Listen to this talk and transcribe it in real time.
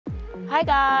Hi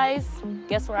guys,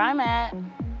 guess where I'm at?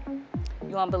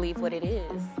 You won't believe what it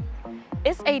is.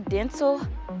 It's a dental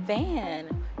van.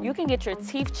 You can get your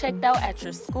teeth checked out at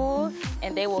your school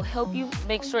and they will help you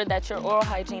make sure that your oral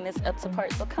hygiene is up to par.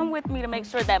 So come with me to make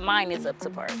sure that mine is up to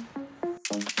par.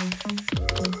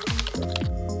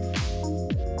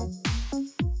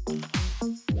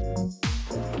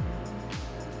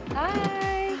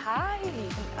 Hi. Hi.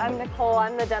 I'm Nicole.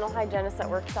 I'm the dental hygienist that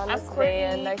works on this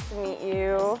van. Nice to meet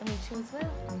you. Nice to meet you as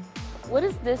well. What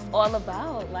is this all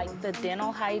about? Like the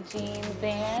dental hygiene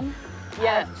van?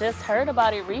 Yeah. I've just heard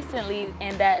about it recently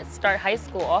and that Start High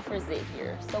School offers it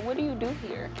here. So what do you do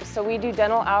here? So we do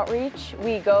dental outreach.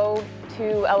 We go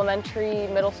to elementary,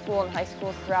 middle school, and high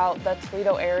schools throughout the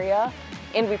Toledo area,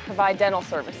 and we provide dental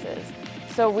services.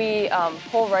 So we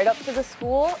pull right up to the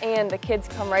school and the kids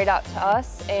come right out to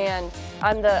us, and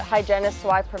I'm the hygienist, so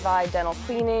I provide dental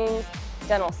cleanings,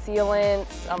 dental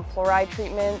sealants, fluoride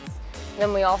treatments.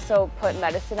 Then we also put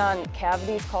medicine on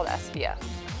cavities called SPF.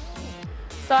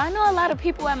 So I know a lot of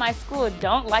people at my school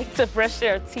don't like to brush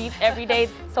their teeth every day.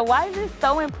 So why is it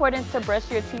so important to brush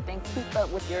your teeth and keep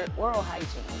up with your oral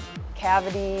hygiene?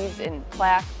 Cavities and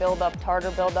plaque buildup,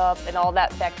 tartar buildup, and all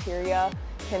that bacteria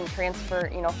can transfer,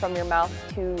 from your mouth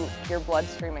to your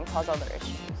bloodstream and cause other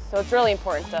issues. So it's really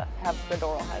important to have good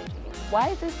oral hygiene. Why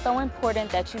is it so important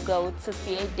that you go to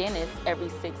see a dentist every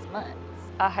 6 months?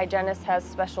 A hygienist has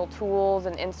special tools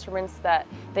and instruments that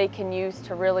they can use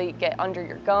to really get under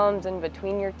your gums and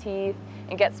between your teeth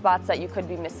and get spots that you could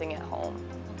be missing at home.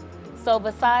 So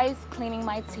besides cleaning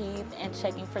my teeth and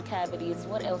checking for cavities,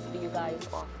 what else do you guys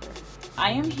offer?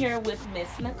 I am here with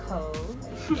Miss Nicole,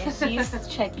 and she's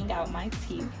checking out my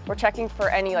teeth. We're checking for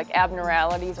any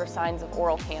abnormalities or signs of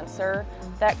oral cancer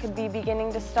that could be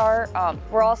beginning to start.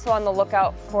 We're also on the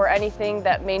lookout for anything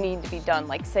that may need to be done.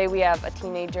 Like say we have a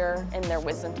teenager and their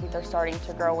wisdom teeth are starting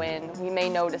to grow in. We may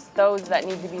notice those that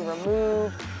need to be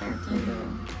removed.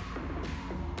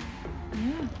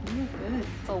 Yeah, you're good.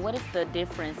 So what is the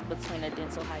difference between a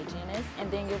dental hygienist and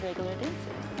then your regular dentist?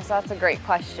 So that's a great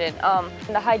question.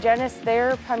 The hygienists,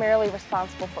 they're primarily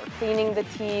responsible for cleaning the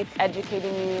teeth,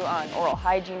 educating you on oral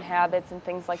hygiene habits and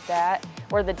things like that,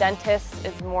 where the dentist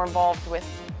is more involved with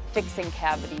fixing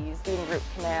cavities, doing root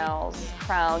canals,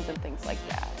 crowns, and things like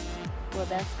that. Well,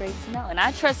 that's great to know. And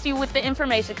I trust you with the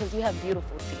information because you have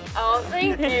beautiful teeth. Oh,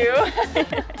 thank you.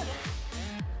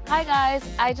 Hi guys,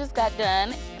 I just got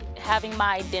done having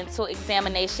my dental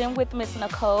examination with Miss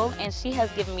Nicole, and she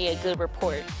has given me a good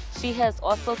report. She has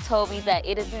also told me that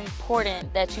it is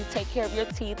important that you take care of your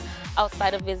teeth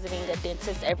outside of visiting a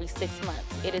dentist every 6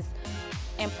 months. It is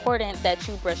important that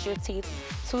you brush your teeth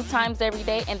 2 times every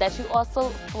day and that you also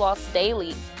floss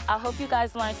daily. I hope you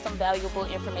guys learned some valuable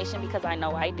information because I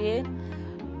know I did.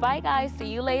 Bye guys, see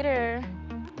you later.